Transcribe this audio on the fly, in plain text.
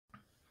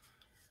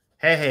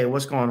Hey,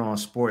 what's going on,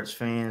 sports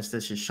fans?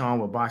 This is Sean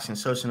with Boxing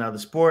Social and Other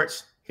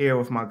Sports, here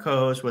with my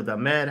co-host with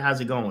Ahmed.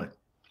 How's it going?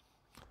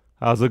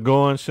 How's it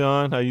going,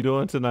 Sean? How you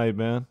doing tonight,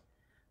 man?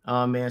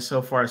 Man,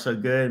 so far so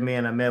good. Me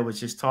and Ahmed was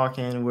just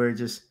talking.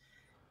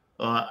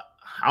 Uh,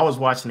 I was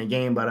watching the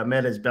game, but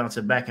Ahmed is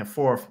bouncing back and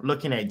forth,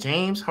 looking at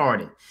James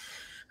Harden,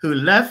 who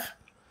left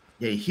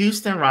the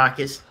Houston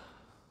Rockets,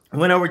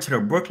 went over to the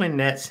Brooklyn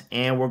Nets,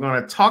 and we're going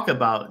to talk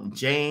about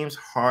James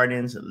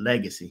Harden's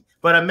legacy.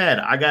 But Ahmed,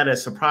 I got a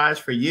surprise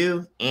for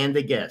you and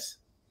the guests.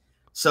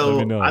 Let me So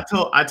I know.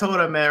 told I told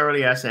Ahmed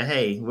earlier, I said,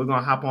 hey, we're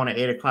gonna hop on at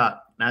 8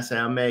 o'clock. And I said,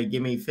 Ahmed,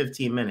 give me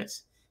 15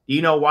 minutes. Do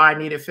you know why I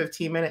needed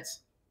 15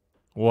 minutes?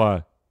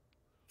 Why?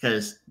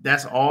 Because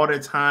that's all the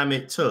time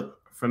it took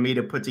for me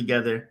to put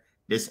together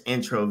this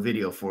intro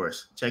video for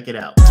us. Check it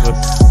out.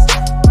 Let's.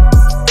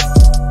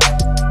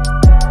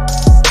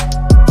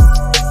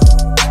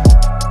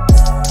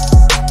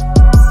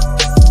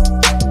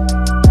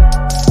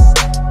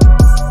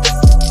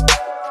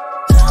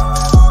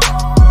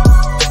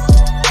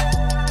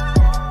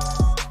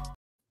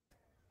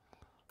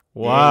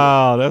 Yeah,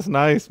 Wow, that's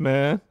nice,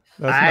 man.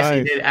 That's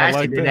nice. I I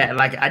actually like did that. that.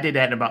 Like I did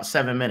that in about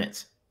 7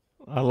 minutes.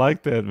 I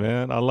like that,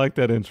 man. I like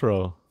that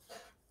intro.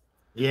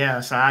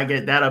 Yeah, so I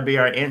get that'll be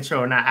our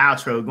intro and our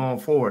outro going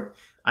forward.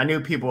 I knew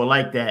people would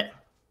like that.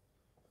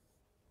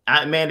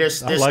 Man,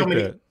 I like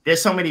that.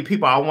 there's so many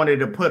people I wanted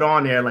to put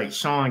on there, like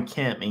Sean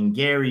Kemp and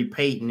Gary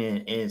Payton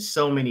and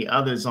so many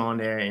others on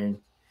there, and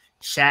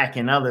Shaq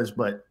and others.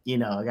 But I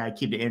gotta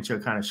keep the intro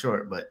kind of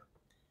short. But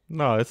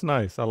No, it's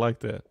nice. I like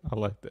that. I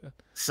like that.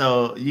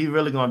 so you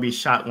really gonna be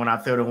shocked when I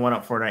throw the one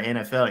up for the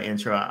NFL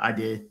intro. I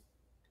did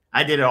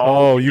it all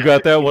Oh, you within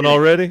got that 15 one minutes.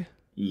 already?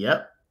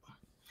 Yep.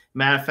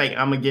 Matter of fact,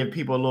 I'm gonna give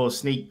people a little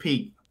sneak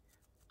peek.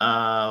 But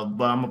I'm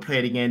gonna play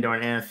it again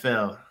during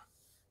NFL.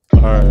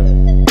 All right.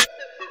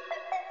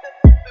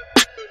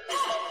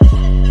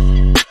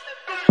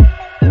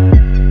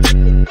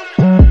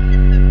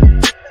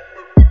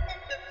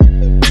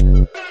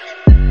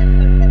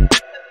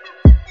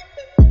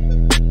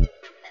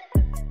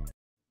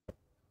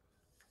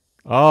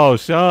 Oh,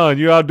 Sean,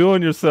 you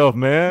outdoing yourself,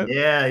 man.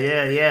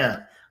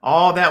 Yeah.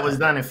 All that was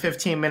done in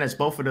 15 minutes,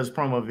 both of those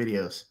promo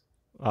videos.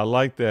 I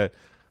like that.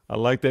 I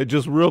like that.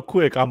 Just real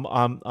quick,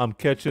 I'm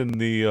catching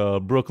the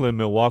Brooklyn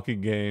Milwaukee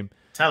game.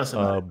 Tell us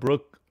about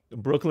it.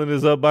 Brooklyn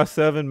is up by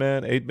 7,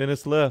 man. 8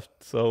 minutes left.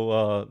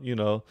 So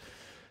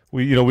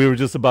we were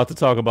just about to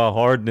talk about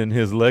Harden and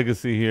his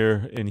legacy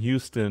here in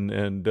Houston,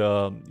 and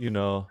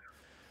And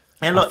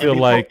I look, feel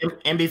like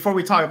and before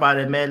we talk about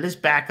it, man, let's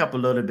back up a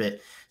little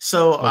bit.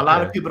 So a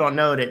lot of okay, people don't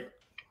know that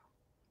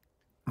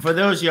for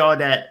those of y'all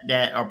that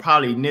are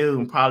probably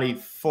new, probably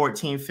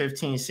 14,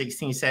 15,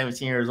 16,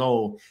 17 years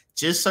old,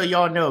 just so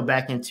y'all know,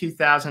 back in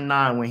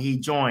 2009 when he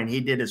joined, he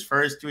did his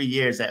first 3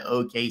 years at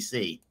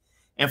OKC.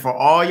 And for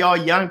all y'all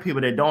young people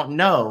that don't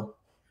know,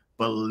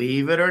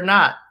 believe it or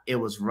not, it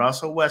was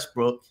Russell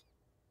Westbrook,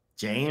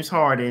 James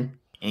Harden,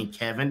 and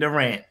Kevin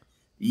Durant.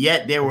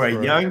 Yet they were that's a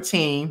right. young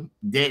team,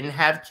 didn't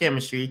have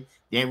chemistry,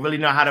 didn't really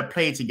know how to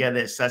play together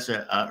at such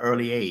an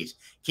early age.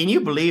 Can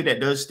you believe that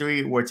those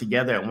three were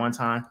together at one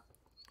time?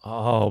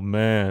 Oh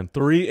man,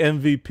 three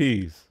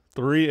MVPs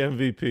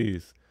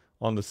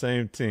on the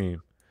same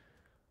team.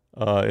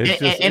 It's And,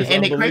 just and, it's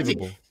and the crazy,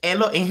 unbelievable. and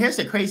look, and here's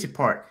the crazy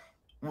part.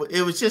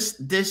 It was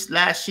just this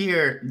last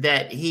year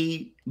that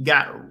he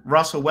got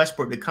Russell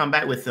Westbrook to come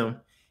back with him,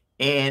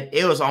 and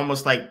it was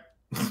almost like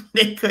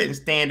they couldn't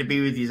stand to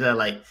be with each other.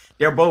 Like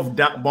they're both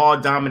ball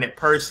dominant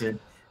person,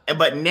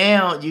 but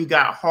now you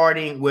got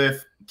Harding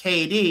with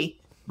KD,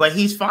 but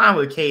he's fine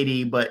with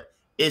KD. But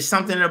it's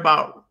something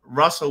about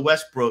Russell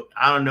Westbrook.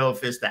 I don't know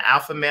if it's the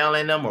alpha male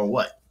in them or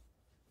what.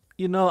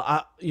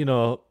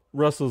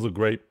 Russell's a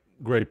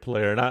great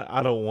player, and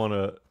I don't want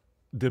to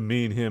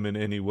demean him in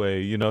any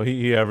way.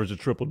 He averaged a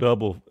triple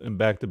double in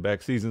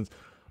back-to-back seasons,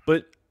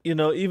 but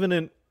even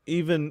in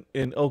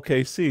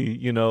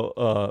OKC,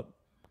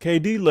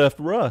 KD left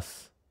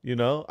Russ.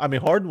 I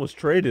mean Harden was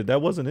traded.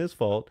 That wasn't his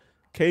fault.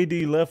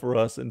 KD left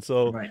Russ, and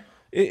so Right.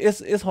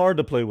 it's hard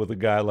to play with a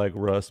guy like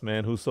Russ,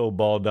 man, who's so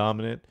ball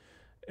dominant.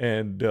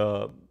 And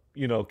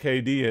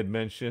KD had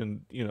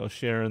mentioned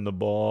sharing the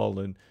ball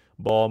and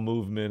ball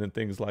movement and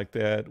things like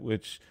that,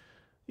 which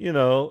he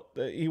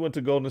went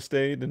to Golden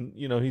State and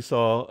he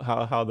saw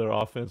how their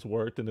offense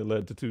worked, and it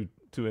led to two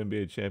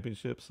NBA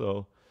championships.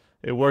 So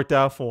it worked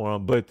out for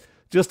him. But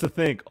just to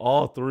think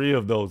all three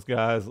of those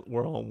guys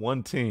were on one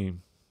Yeah.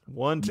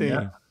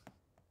 team,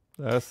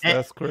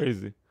 that's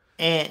crazy.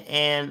 And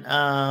and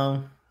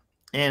um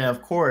and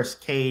of course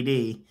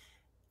KD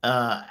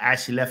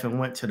actually left and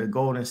went to the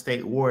Golden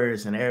State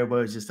Warriors, and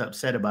everybody was just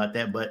upset about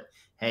that. But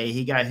hey,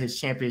 he got his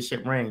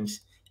championship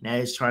rings. Now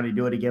he's trying to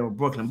do it again with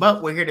Brooklyn.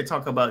 But we're here to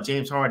talk about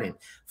James Harden.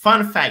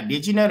 Fun fact: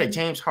 did you know that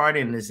James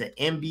Harden is the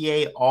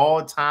NBA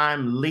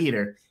all-time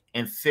leader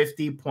in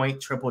 50-point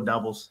triple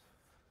doubles?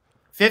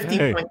 50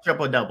 Hey, point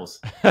triple doubles.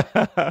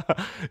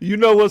 you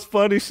know what's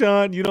funny,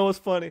 Sean? You know what's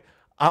funny?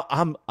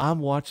 I'm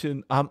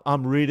watching.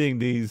 I'm reading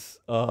these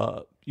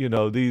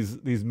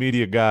these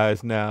media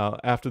guys now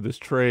after this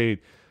trade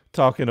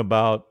talking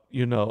about,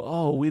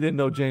 oh, we didn't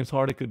know James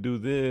Harden could do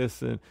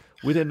this, and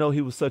we didn't know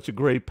he was such a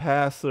great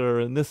passer,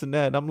 and this and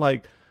that. And I'm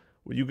like,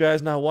 were you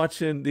guys not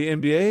watching the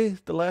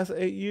NBA the last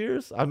 8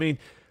 years? I mean,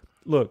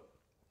 look,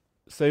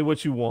 say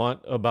what you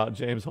want about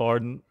James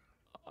Harden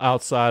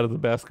outside of the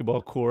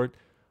basketball court,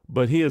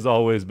 but he has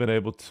always been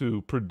able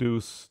to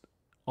produce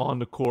on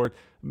the court.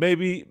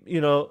 Maybe,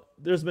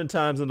 there's been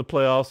times in the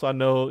playoffs, I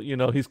know,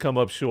 he's come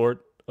up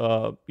short,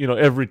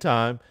 every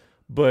time,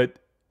 but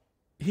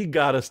he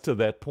got us to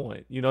that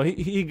point.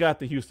 He got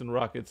the Houston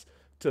Rockets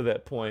to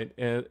that point,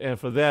 and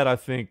for that, I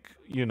think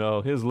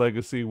his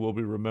legacy will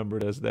be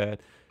remembered as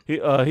that.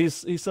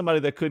 He's somebody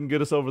that couldn't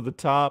get us over the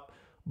top,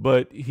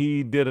 but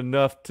he did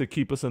enough to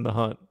keep us in the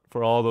hunt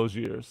for all those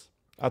years.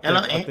 I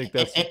think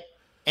that's.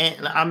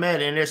 And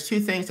Ahmed, and there's two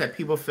things that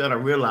people fail to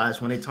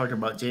realize when they talk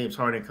about James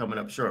Harden coming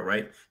up short,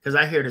 right? Because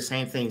I hear the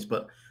same things,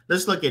 but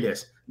let's look at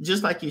this.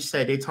 Just like you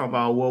said, they talk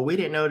about, well, we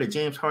didn't know that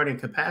James Harden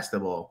could pass the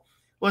ball.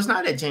 Well, it's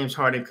not that James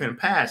Harden couldn't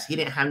pass. He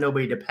didn't have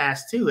nobody to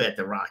pass to at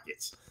the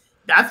Rockets.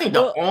 I think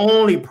the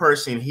only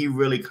person he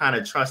really kind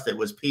of trusted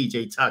was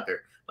PJ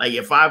Tucker. Like,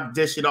 if I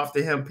dish it off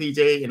to him,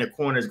 PJ in the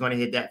corner is going to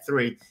hit that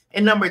three.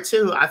 And number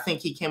two, I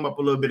think he came up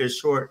a little bit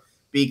short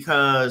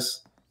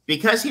because he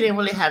didn't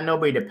really have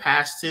nobody to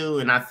pass to,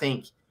 and I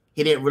think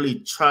he didn't really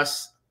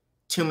trust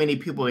too many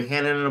people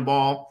handing him the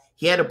ball.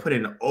 He had to put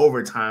in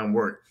overtime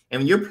work.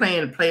 And when you're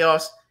playing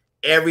playoffs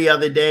every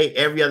other day,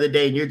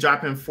 and you're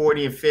dropping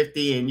 40 and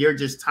 50, and you're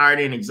just tired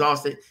and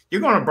exhausted,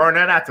 you're going to burn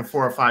that after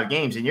 4 or 5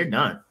 games, and you're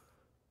done.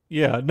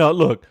 Yeah, no,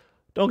 look,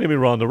 don't get me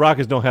wrong. The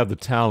Rockets don't have the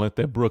talent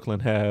that Brooklyn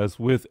has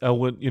with,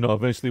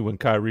 eventually when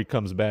Kyrie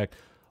comes back.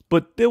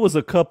 But there was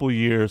a couple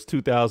years,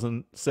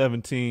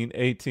 2017,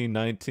 18,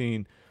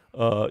 19,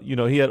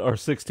 he had, or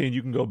 16.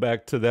 You can go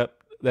back to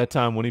that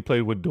time when he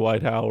played with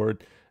Dwight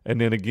Howard,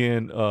 and then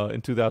again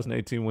in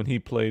 2018 when he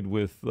played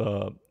with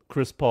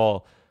Chris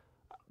Paul.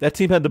 That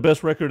team had the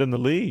best record in the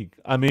league.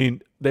 I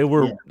mean, they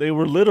were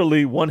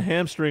literally one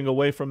hamstring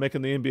away from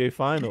making the NBA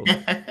Finals.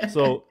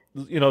 So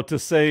to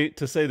say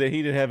that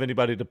he didn't have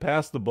anybody to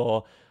pass the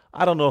ball,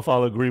 I don't know if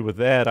I'll agree with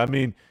that. I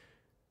mean,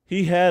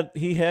 he had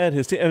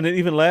his team, and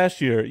even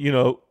last year,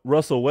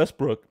 Russell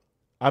Westbrook.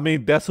 I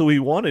mean, that's who he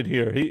wanted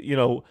here.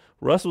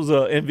 Russ was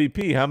a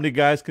MVP. How many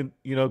guys can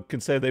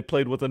say they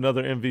played with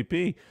another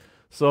MVP?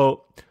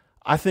 So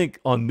I think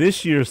on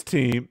this year's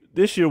team,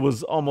 this year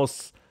was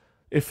almost,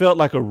 it felt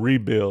like a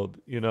rebuild.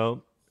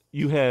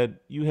 You had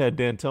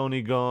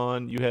D'Antoni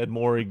gone, you had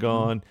Morey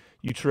gone,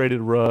 you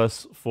traded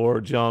Russ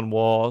for John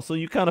Wall, so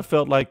you kind of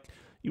felt like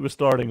you were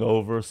starting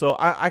over. So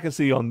I can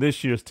see on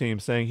this year's team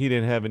saying he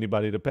didn't have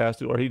anybody to pass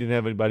to, or he didn't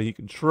have anybody he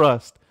could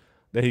trust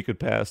that he could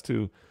pass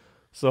to.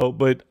 So,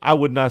 but I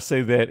would not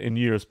say that in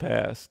years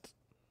past.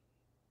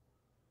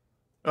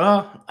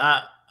 Well,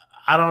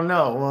 I don't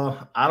know.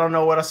 Well, I don't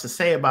know what else to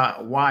say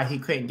about why he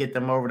couldn't get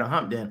them over the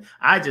hump then.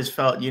 I just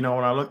felt, when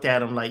I looked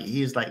at him, like,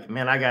 he's like,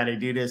 man, I got to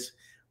do this,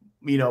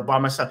 by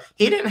myself.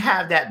 He didn't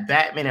have that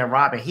Batman and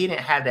Robin. He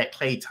didn't have that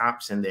Klay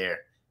Thompson there.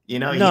 He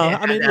didn't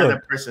have that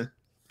other person.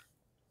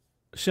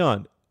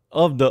 Sean,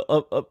 of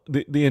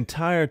the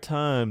entire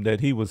time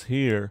that he was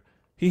here,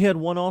 he had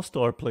one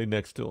All-Star play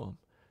next to him.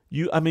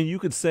 You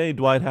could say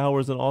Dwight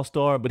Howard's an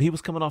All-Star, but he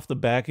was coming off the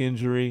back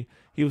injury.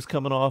 He was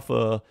coming off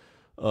a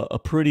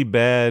pretty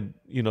bad,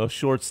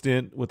 short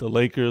stint with the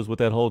Lakers, with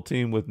that whole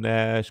team with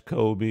Nash,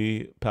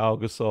 Kobe, Pau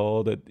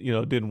Gasol that,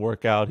 didn't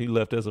work out. He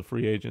left as a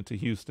free agent to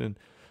Houston.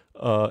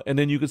 And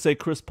then you could say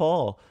Chris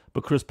Paul,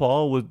 but Chris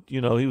Paul was, he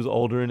was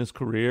older in his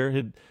career,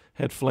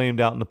 had flamed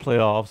out in the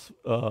playoffs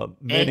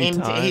many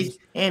times.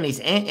 He's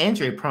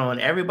injury prone.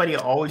 Everybody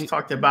always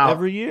talked about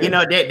every year.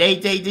 They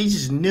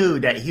just knew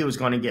that he was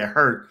going to get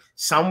hurt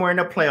somewhere in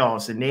the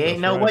playoffs, and they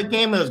didn't know what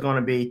game it was going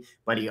to be,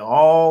 but he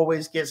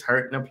always gets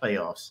hurt in the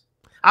playoffs.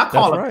 I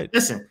call him. Right.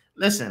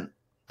 Listen.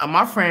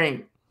 My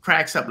friend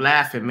cracks up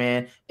laughing,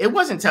 man. It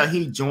wasn't until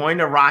he joined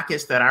the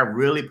Rockets that I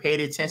really paid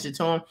attention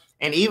to him.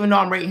 And even though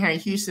I'm right here in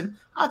Houston,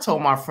 I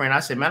told my friend, I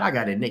said, man, I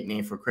got a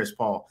nickname for Chris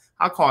Paul.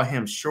 I call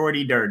him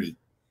Shorty Dirty.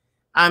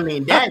 I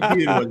mean, that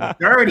dude was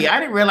dirty. I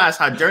didn't realize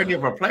how dirty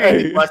of a player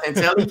he was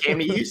until he came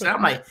to Houston.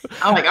 I'm like,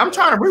 I'm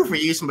trying to root for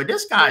Houston, but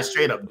this guy is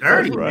straight up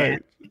dirty, man.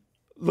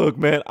 Look,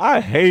 man,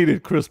 I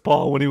hated Chris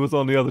Paul when he was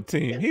on the other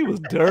team. He was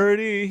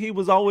dirty. He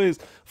was always,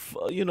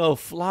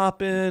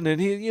 flopping,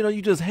 and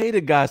you just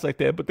hated guys like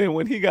that. But then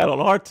when he got on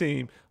our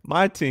team,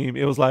 my team,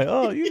 it was like,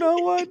 oh, you know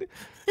what?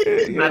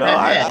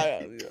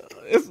 I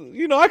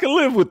can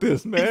live with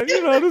this, man.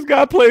 This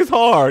guy plays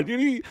hard.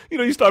 You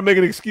start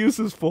making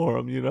excuses for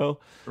him.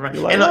 Right.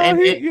 You're like,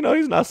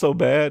 he's not so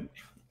bad.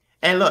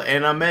 And look,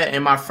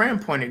 and my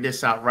friend pointed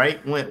this out, right?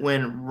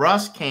 When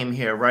Russ came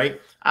here, right?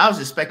 I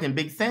was expecting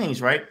big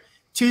things, right?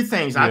 Two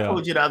things. I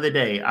told you the other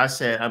day. I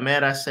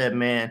said,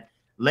 man,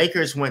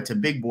 Lakers went to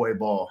big boy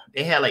ball.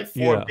 They had like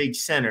 4 big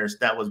centers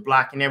that was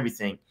blocking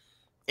everything.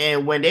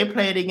 And when they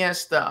played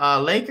against the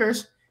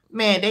Lakers,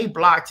 man, they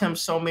blocked him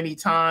so many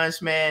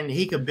times, man.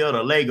 He could build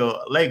a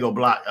Lego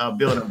block,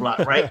 building block,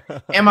 right?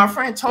 And my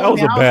friend told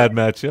me that was a bad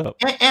matchup.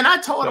 And I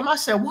told him, I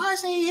said, why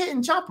isn't he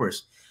hitting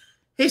jumpers?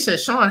 he said,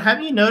 Sean,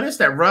 have you noticed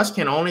that Russ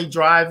can only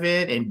drive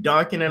in and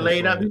dunk in and That's lay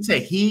it up? right. He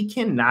said he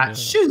cannot Yeah.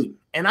 shoot.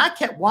 And I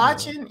kept Yeah.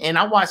 watching, and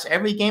I watched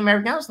every game. I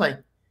was like,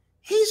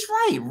 he's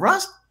right.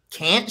 Russ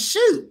can't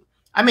shoot.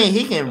 I mean,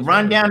 he can That's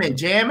run right, down man. and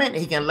jam it.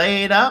 He can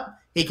lay it up.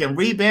 He can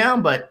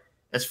rebound. But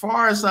as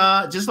far as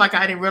just like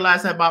I didn't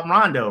realize that about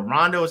Rondo.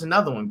 Rondo is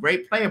another one,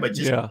 great player, but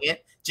Yeah.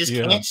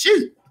 can't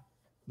shoot.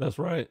 That's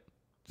right.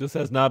 Just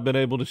has not been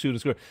able to shoot a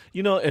square.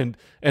 And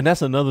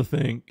that's another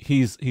thing.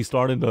 He's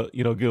starting to,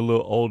 get a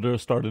little older,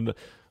 starting to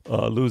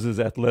lose his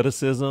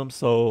athleticism.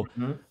 So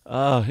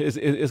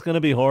it's going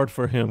to be hard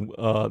for him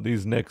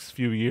these next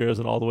few years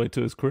and all the way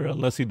to his career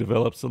unless he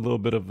develops a little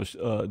bit of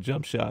a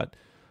jump shot,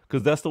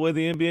 because that's the way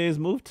the NBA has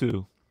moved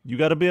to. You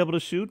got to be able to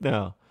shoot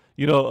now.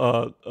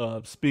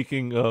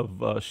 Speaking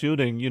of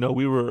shooting,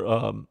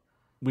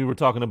 we were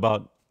talking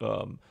about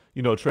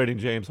trading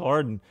James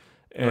Harden,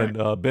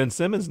 and Ben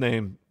Simmons'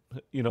 name,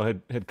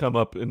 had come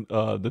up in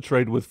the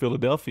trade with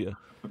Philadelphia.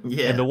 And the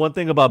Yeah, one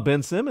thing about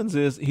Ben Simmons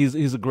is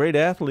he's a great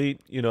athlete.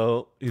 He's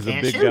a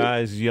can't big shoot. guy,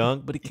 he's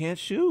young, but he can't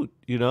shoot.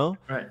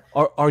 Right.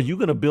 Are you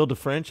going to build a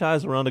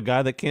franchise around a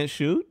guy that can't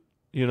shoot?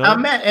 You know,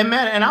 Matt,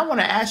 and I want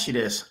to ask you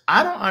this.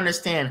 I don't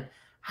understand.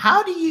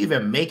 How do you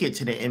even make it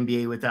to the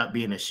NBA without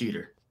being a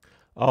shooter?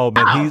 oh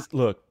man, How?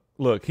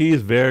 look, he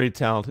is very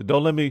talented.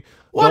 Well,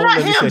 Don't not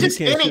let me him.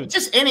 say he can't shoot.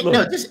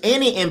 Look, Just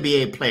any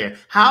NBA player.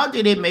 How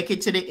did they make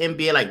it to the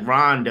NBA like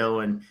Rondo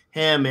and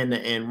him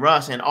and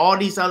Russ and all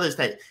these others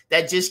that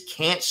just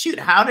can't shoot?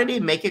 How did they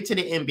make it to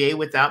the NBA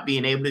without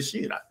being able to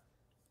shoot?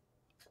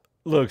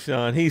 Look,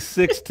 Sean, he's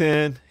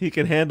 6'10". He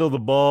can handle the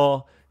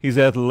ball. He's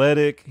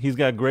athletic. He's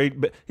got great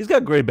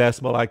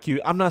basketball IQ.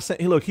 I'm not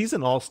saying look, he's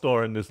an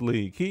all-star in this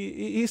league.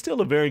 He's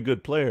still a very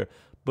good player,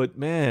 but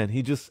man,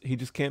 he just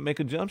can't make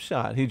a jump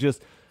shot. He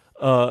just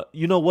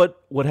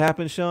what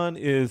happens, Sean,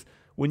 is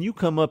when you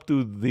come up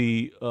through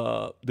the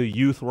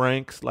youth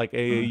ranks like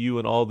AAU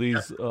and all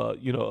these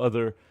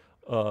other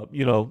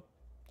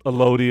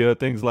Alodia,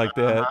 things like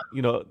that,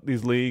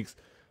 these leagues,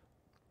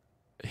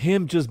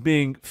 him just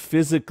being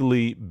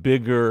physically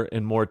bigger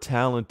and more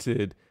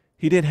talented,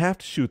 he didn't have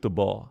to shoot the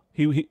ball.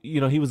 He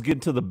was getting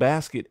to the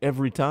basket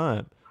every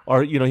time,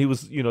 or he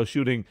was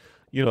shooting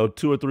 2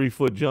 or 3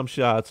 foot jump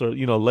shots or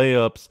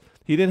layups.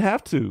 He didn't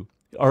have to,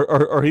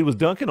 or he was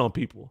dunking on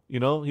people. He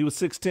was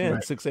 6'10",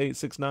 Right. 6'8",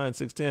 6'9",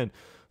 6'10".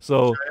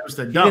 So So it was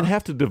the he didn't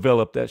have to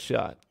develop that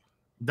shot.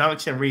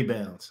 dunks and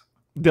rebounds.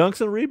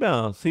 Dunks and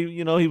rebounds.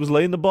 He was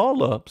laying the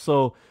ball up.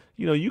 So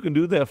you can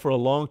do that for a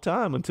long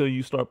time until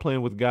you start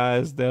playing with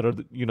guys that are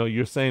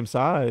your same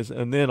size,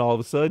 and then all of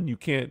a sudden you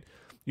can't,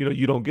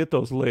 you don't get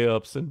those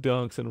layups and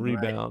dunks and Right.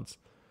 rebounds.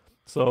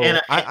 And So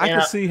I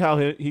can see how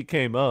he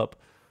came up,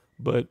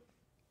 but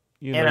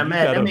you Matt,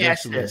 got to let me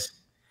ask you eventually. this: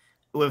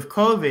 with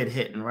COVID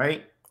hitting,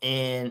 right,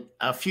 and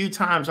a few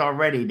times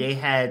already, they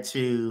had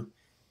to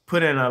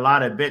put in a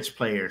lot of bench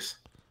players.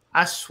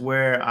 I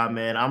swear,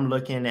 Ahmed, I'm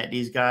looking at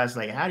these guys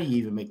like, how do you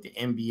even make the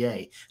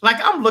NBA? Like,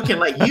 I'm looking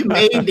like you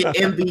made the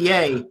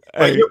NBA,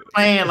 but Hey, you're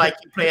playing like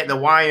you play at the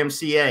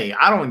YMCA.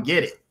 I don't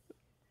get it.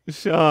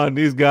 Sean,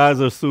 these guys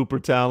are super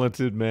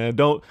talented, man.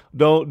 Don't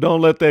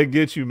let that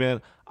get you,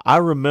 man. I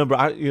remember,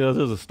 there's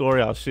a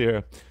story I'll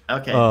share.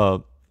 Okay. Uh,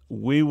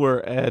 we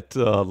were at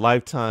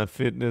Lifetime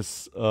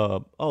Fitness.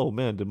 Oh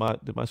man, did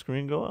my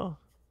screen go out?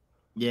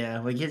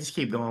 Yeah, we can just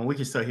keep going. We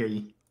can still hear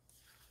you.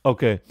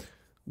 Okay,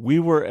 we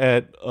were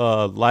at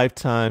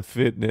Lifetime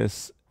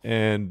Fitness,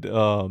 and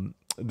and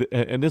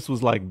this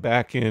was like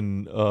back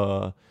in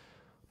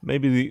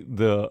maybe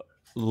the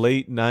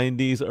late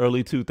 '90s,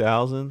 early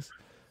 2000s,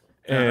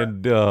 Uh-huh.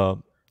 and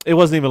it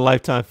wasn't even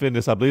Lifetime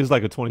Fitness. I believe it was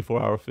like a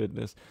 24-hour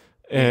fitness,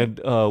 Yeah.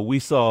 and we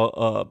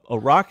saw a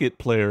Rocket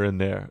player in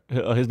there.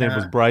 His name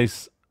was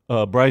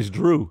Uh-huh. Bryce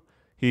Drew.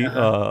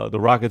 Uh-huh. The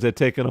Rockets had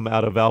taken him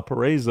out of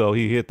Valparaiso.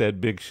 He hit that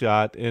big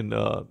shot in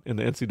the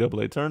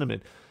NCAA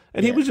tournament,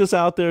 and he Yeah. was just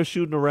out there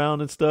shooting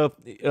around and stuff.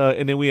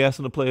 And then we asked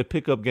him to play a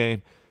pickup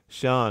game.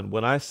 Sean,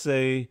 when I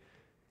say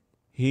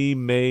he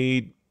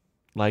made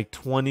like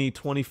 20,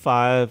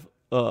 25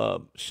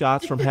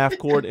 shots from half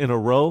court in a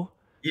row,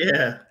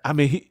 Yeah. I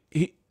mean,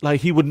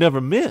 he would never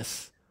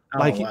miss. Oh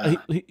Like wow.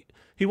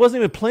 he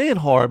wasn't even playing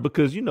hard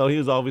because he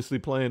was obviously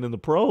playing in the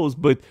pros.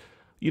 But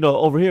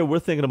over here we're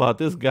thinking about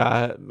this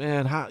guy,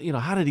 man. How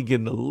did he get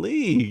in the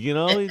league?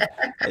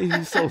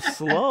 He's so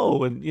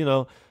slow, and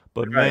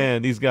But Right.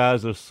 man, these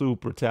guys are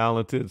super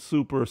talented,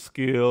 super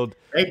skilled.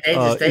 They It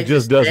just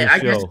just doesn't I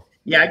guess show.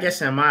 yeah, I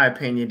guess in my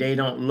opinion, they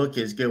don't look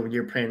as good when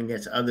you're playing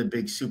against other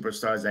big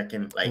superstars that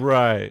can like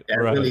Right, that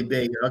are really right.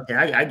 big. Okay,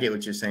 I get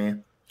what you're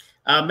saying.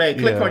 Man,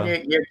 click on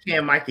Yeah. your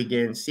cam mic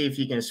again, see if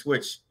you can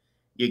switch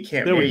your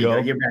cam. There There we you go.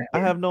 go. You're back I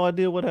in. have no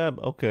idea what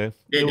happened. Okay,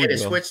 there we go.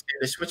 Did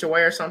it switch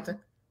away or something?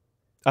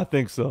 I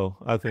think so.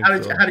 I think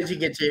so. How did you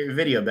get your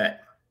video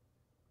back?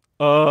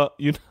 Uh,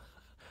 you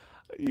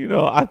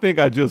I think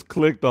I just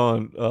clicked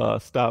on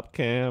stop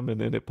cam and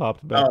then it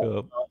popped back Oh,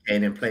 up. okay,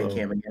 and then play So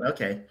cam again.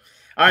 Okay.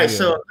 All right, yeah,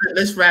 so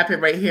let's wrap it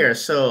right here.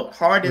 So let's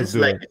Harden's do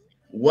it. legacy,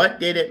 what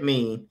did it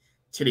mean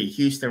to the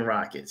Houston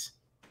Rockets?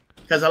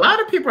 Because a lot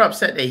of people are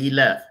upset that he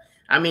left.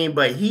 I mean,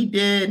 but he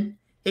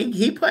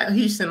put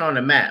Houston on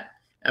the map.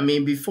 I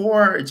mean,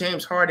 before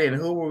James Harden,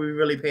 who were we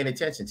really paying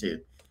attention to?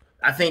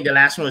 I think the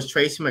last one was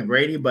Tracy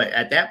McGrady, but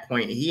at that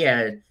point, he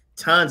had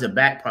tons of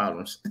back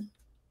problems.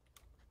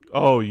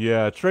 Oh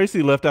yeah,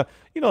 Tracy left out.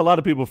 You know, a lot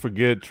of people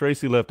forget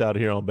Tracy left out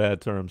here on bad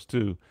terms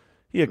too.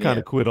 He had kind Yeah,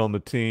 of quit on the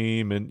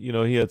team, and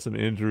he had some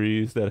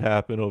injuries that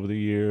happened over the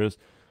years.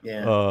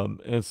 yeah,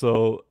 And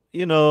so,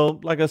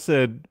 like I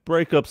said,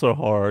 breakups are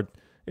hard.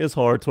 It's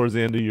hard towards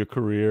the end of your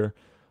career.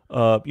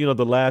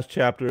 The last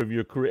chapter of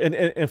your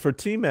career. And for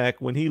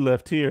T-Mac, when he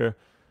left here,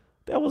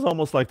 that was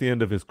almost like the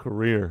end of his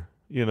career.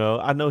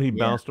 I know he yeah,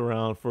 bounced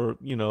around for,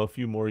 a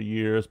few more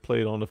years,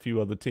 played on a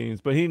few other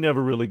teams, but he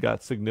never really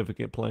got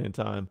significant playing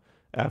time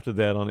after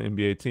that on an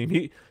NBA team.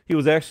 He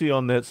was actually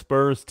on that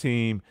Spurs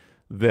team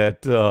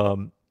that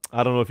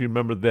I don't know if you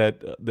remember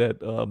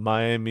that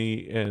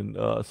Miami and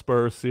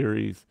Spurs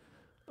series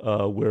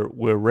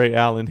where Ray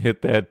Allen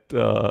hit that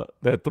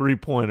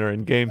 3-pointer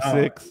in Game oh,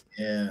 6.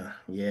 yeah,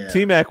 yeah,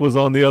 T-Mac was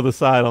on the other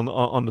side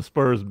on the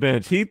Spurs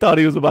bench. He thought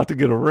he was about to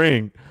get a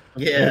ring.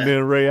 And yeah,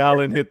 then Ray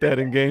Allen hit that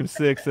in Game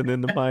 6, and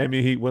then the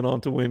Miami Heat went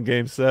on to win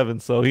Game 7.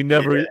 So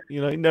yeah,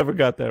 he never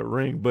got that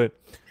ring. But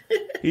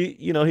he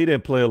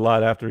didn't play a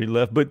lot after he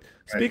left. But right,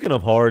 speaking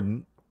of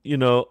Harden,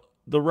 the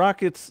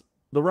Rockets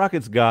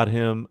got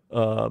him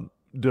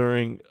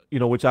during,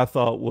 which I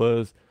thought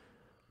was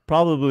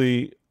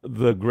probably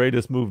the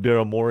greatest move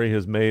Daryl Morey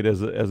has made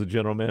as a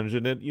general manager.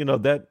 And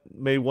that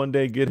may one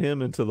day get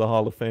him into the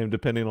Hall of Fame,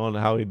 depending on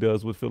how he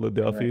does with right,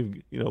 Philadelphia,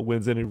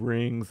 wins any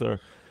rings or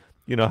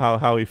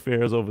how he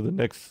fares over the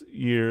next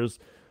years.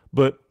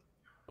 But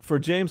for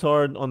James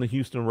Harden on the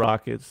Houston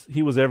Rockets,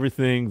 he was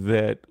everything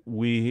that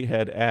we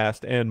had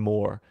asked and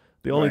more.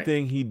 The only right,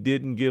 thing he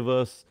didn't give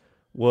us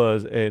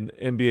was an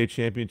NBA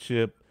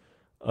championship,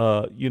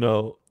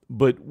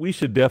 but we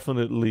should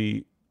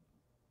definitely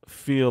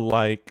feel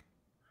like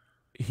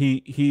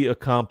he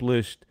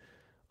accomplished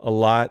a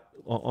lot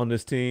on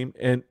this team,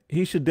 and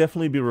he should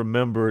definitely be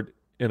remembered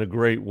in a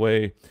great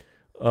way.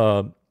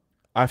 Um,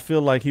 I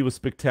feel like he was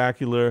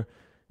spectacular.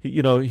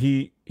 He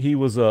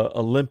was a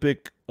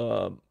Olympic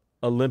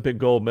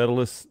gold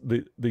medalist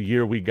the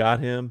year we got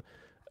him,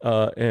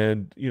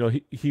 and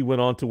he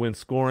went on to win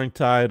scoring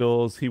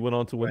titles. He went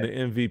on to win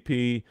right, the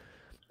MVP.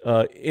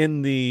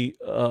 In the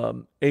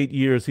 8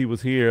 years he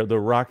was here, the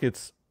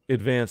Rockets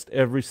advanced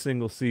every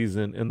single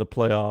season in the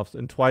playoffs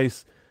and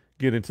twice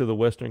get into the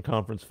Western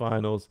Conference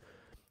Finals.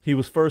 He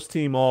was first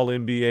team All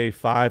NBA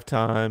 5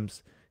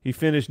 times. He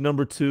finished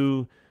number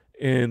 2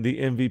 in the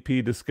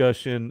MVP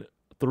discussion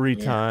three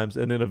yeah, times,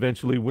 and then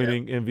eventually yeah,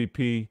 winning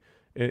MVP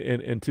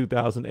in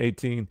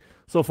 2018.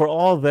 So for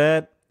all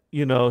that,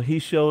 he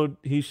showed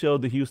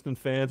the Houston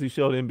fans, he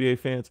showed NBA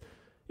fans,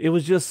 it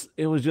was just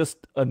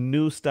a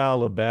new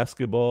style of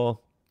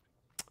basketball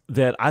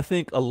that I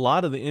think a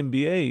lot of the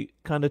NBA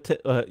kind of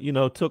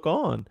took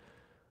on.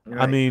 I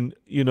right, mean,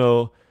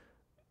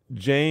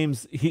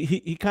 James,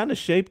 he kind of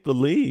shaped the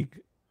league,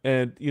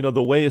 and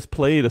the way it's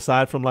played,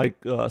 aside from like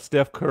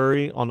Steph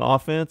Curry on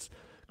offense,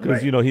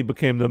 because right, he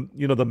became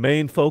the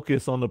main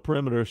focus on the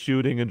perimeter,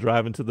 shooting and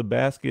driving to the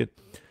basket.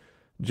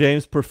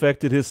 James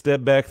perfected his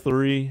step back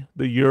three,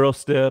 the Euro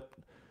step.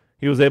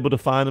 He was able to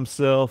find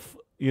himself,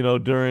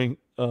 during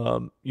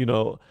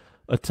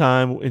a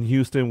time in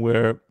Houston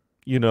where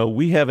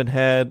we haven't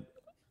had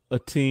a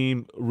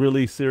team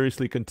really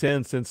seriously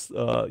contend since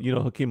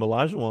Hakeem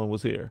Olajuwon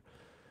was here.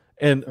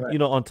 And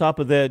right, on top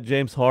of that,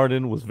 James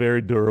Harden was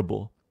very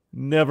durable.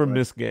 Never right,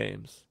 missed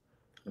games.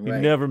 He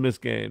right. never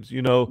missed games.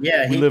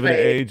 Yeah, We he live in an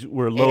played age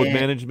where load in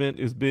management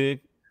is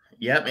big.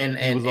 yep,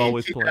 He was in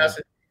always playing.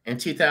 2000 in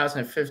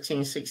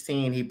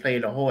 2015-16 he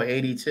played a whole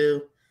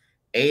 82,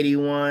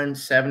 81,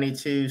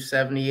 72,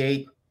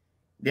 78.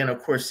 Then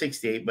of course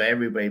 68, but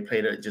everybody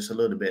played it just a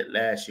little bit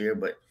last year.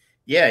 But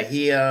yeah,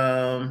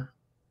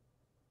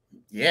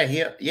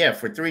 yeah,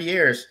 for 3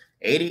 years,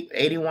 80,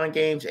 81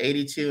 games,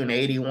 82 and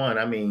 81.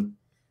 I mean,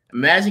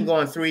 imagine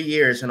going 3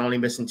 years and only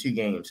missing 2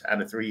 games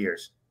out of 3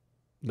 years.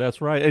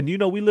 That's right. And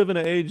we live in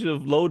an age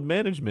of load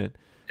management,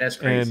 That's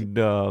crazy.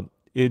 and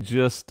it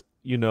just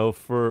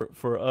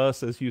for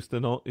us as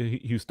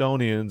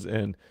Houstonians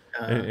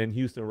Uh-huh. and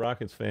Houston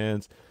Rockets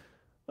fans,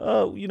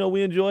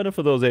 we enjoyed him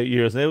for those 8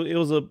 years. It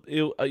was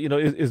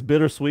it's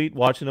bittersweet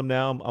watching them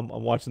now. I'm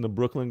watching the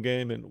Brooklyn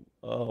game, and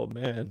oh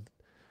man,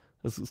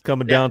 this is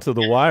coming Now, down to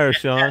the wire,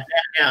 Sean.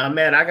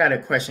 man, I got a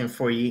question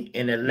for you.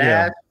 In the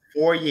Yeah, last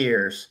 4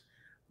 years,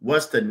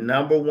 what's the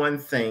number one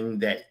thing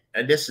that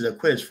this is a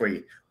quiz for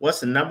you? What's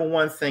the number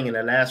one thing in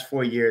the last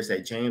 4 years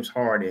that James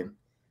Harden,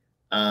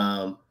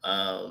 um,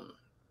 um,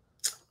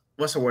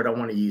 what's the word I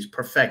want to use?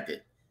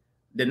 Perfected.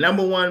 The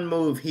number one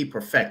move he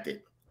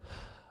perfected.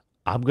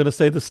 I'm gonna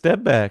say the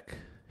step back.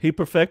 He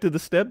perfected the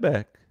step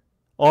back.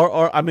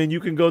 Or I mean, you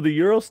can go the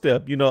Euro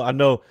step. I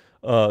know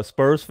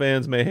Spurs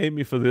fans may hate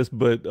me for this,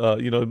 but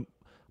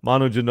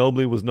Manu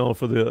Ginobili was known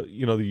for the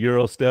the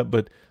Euro step.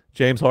 But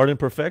James Harden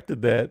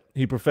perfected that.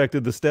 He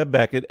perfected the step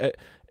back.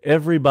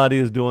 Everybody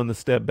is doing the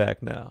step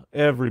back now.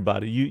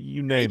 Everybody, you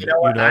Hey, name you it. know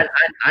You what? know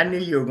I knew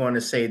you were going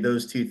to say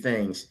those two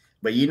things,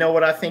 but you know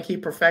what I think he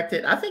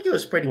perfected? I think it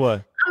was pretty.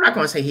 what? I'm not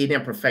going to say he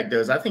didn't perfect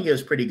those. I think he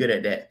was pretty good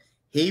at that.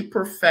 He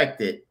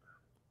perfected,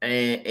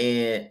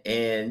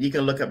 and you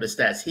can look up the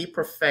stats. He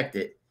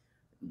perfected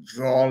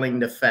drawing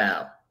the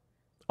foul.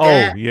 Oh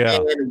That yeah,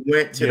 man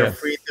went to the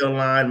free yes, throw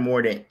line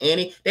more than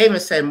any. They even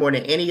said more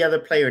than any other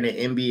player in the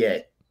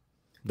NBA.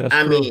 that's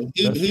I true. mean,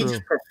 That's he just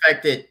true.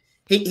 perfected.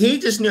 He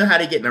just knew how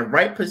to get in the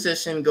right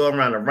position, go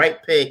around the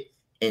right pick,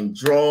 and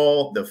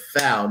draw the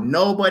foul.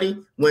 Nobody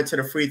went to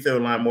the free throw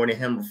line more than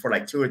him for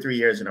like 2 or 3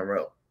 years in a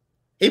row.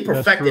 He That's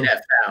perfected true.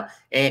 that foul,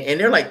 and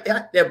they're like,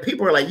 there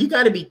people are like, you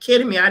got to be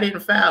kidding me! I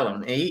didn't foul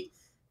him. And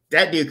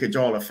that dude could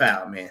draw the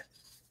foul, man.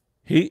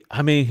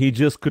 I mean, he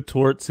just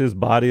contorts his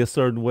body a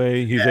certain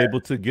way. He's Yeah, able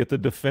to get the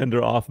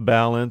defender off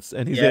balance,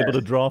 and he's able yes,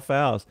 to draw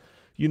fouls.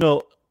 You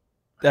know,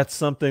 that's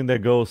something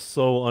that goes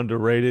so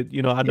underrated.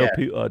 You know, I know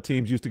yeah,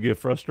 teams used to get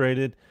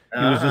frustrated. He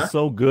was uh-huh. just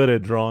so good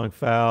at drawing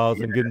fouls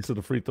and getting Yes. to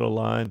the free throw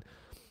line.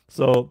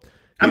 So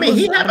I he mean, was,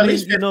 he'd I have at mean,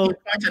 least you 15 know,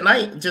 points a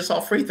night just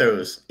off free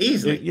throws,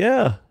 easily.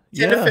 yeah,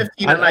 10 to yeah.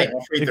 15 a I night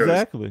on free throws.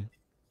 exactly,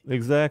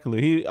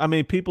 exactly. I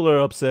mean, people are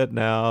upset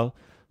now,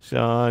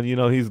 Sean. You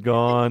know, he's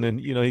gone, and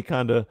you know, he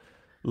kind of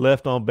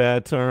left on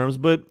bad terms.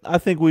 But I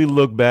think we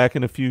look back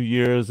in a few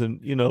years and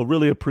you know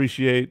really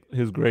appreciate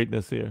his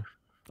greatness here.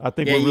 I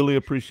think Yeah, we'll really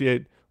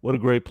appreciate what a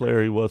great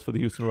player he was for the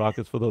Houston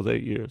Rockets for those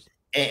 8 years.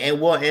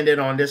 and we'll end it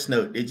on this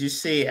note. Did you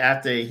see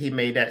after he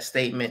made that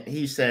statement,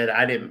 he said,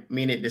 I didn't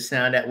mean it to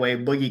sound that way.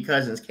 Boogie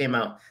Cousins came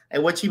out. Hey,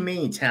 what you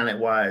mean talent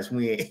wise?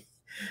 We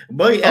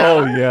Boogie,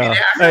 Oh and yeah. I heard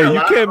Hey, a you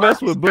lot of can't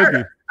mess Rockets. with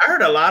Boogie. I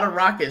heard a lot of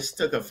Rockets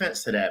took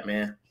offense to that,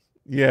 man.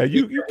 Yeah, He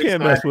you he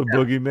can't slammed mess with it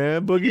Boogie,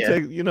 man. Boogie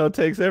down. takes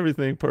takes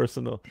everything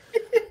personal.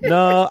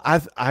 No,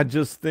 I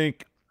just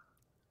think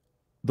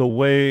the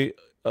way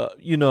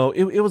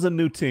it was a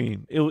new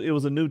team. It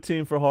was a new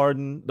team for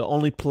Harden. The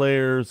only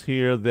players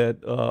here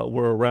that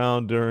were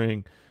around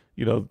during,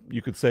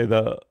 you could say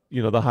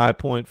the high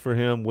point for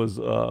him was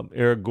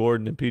Eric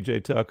Gordon and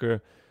PJ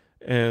Tucker,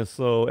 and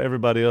so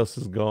everybody else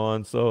is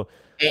gone. So,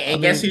 I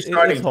And guess mean, who's it's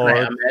starting tonight, hard.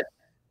 Ahmed?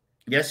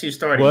 Guess who's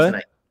starting What?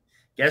 tonight?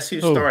 Guess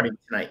who's Who? starting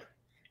tonight?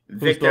 Who's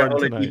Victor starting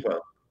tonight? Oladipo.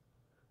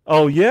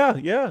 Oh yeah,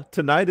 yeah.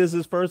 Tonight is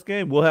his first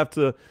game. We'll have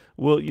to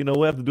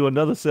do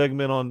another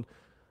segment on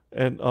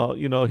and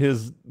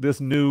his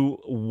this new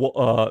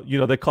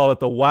they call it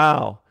the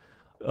Wow.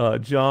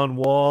 John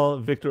Wall,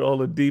 Victor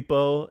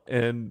Oladipo,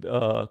 and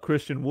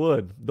Christian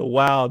Wood. The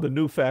Wow, the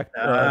new fact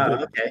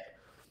Okay.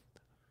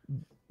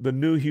 the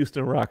new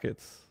Houston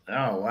Rockets.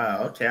 Oh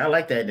wow. Okay, I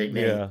like that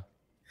nickname. Yeah.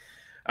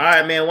 All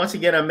right, man. Once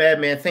again, I'm Mad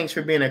Man. Thanks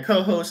for being a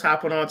co-host,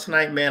 hopping on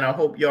tonight, man. I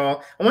want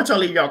y'all to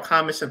leave y'all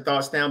comments and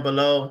thoughts down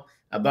below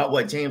about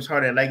what James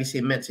Harden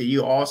legacy meant to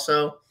you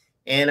also.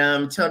 And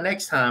until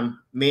next time,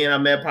 me and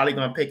Ahmed probably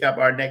going to pick up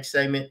our next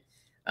segment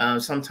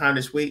sometime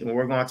this week, and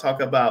we're going to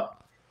talk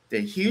about the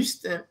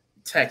Houston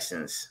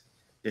Texans,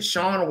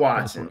 Deshaun That's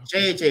Watson, right.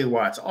 J.J.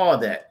 Watts, all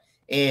that,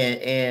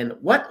 and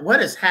what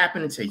is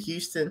happening to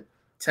Houston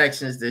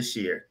Texans this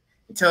year.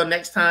 Until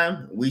next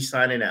time, we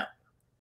signing out.